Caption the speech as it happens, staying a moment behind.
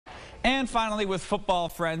And finally, with Football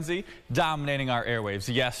Frenzy dominating our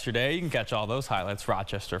airwaves yesterday, you can catch all those highlights,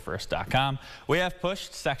 rochesterfirst.com. We have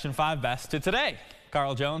pushed Section 5 Best to today.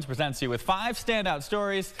 Carl Jones presents you with 5 standout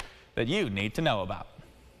stories that you need to know about.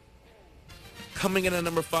 Coming in at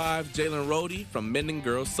number 5, Jalen Rhodey from Minden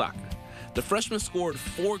Girls Soccer. The freshman scored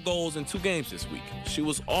 4 goals in 2 games this week. She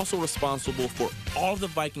was also responsible for all of the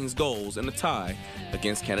Vikings' goals in the tie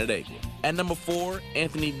against Canandaigua. At number 4,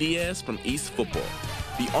 Anthony Diaz from East Football.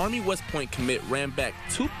 The Army West Point commit ran back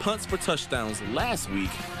 2 punts for touchdowns last week.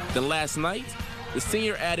 Then last night, the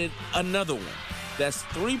senior added another one. That's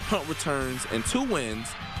 3 punt returns and 2 wins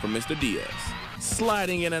for Mr. Diaz.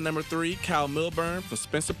 Sliding in at number 3, Kyle Milburn from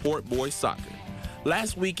Spencerport Boys Soccer.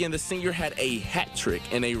 Last weekend, the senior had a hat trick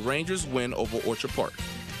in a Rangers win over Orchard Park.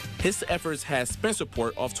 His efforts had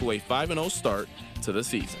Spencerport off to a 5-0 start to the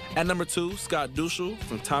season. At number 2, Scott Duschel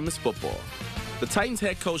from Thomas Football. The Titans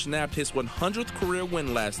head coach nabbed his 100th career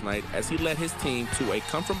win last night as he led his team to a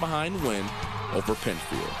come-from-behind win over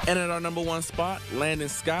Penfield. And at our number 1 spot, Landon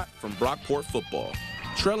Scott from Brockport Football.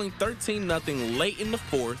 Trailing 13-0 late in the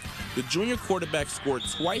 4th, the junior quarterback scored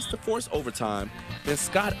twice to force overtime. Then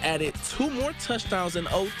Scott added 2 more touchdowns in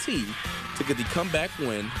OT to get the comeback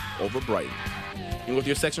win over Brighton. And with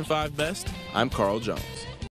your Section 5 Best, I'm Carl Jones.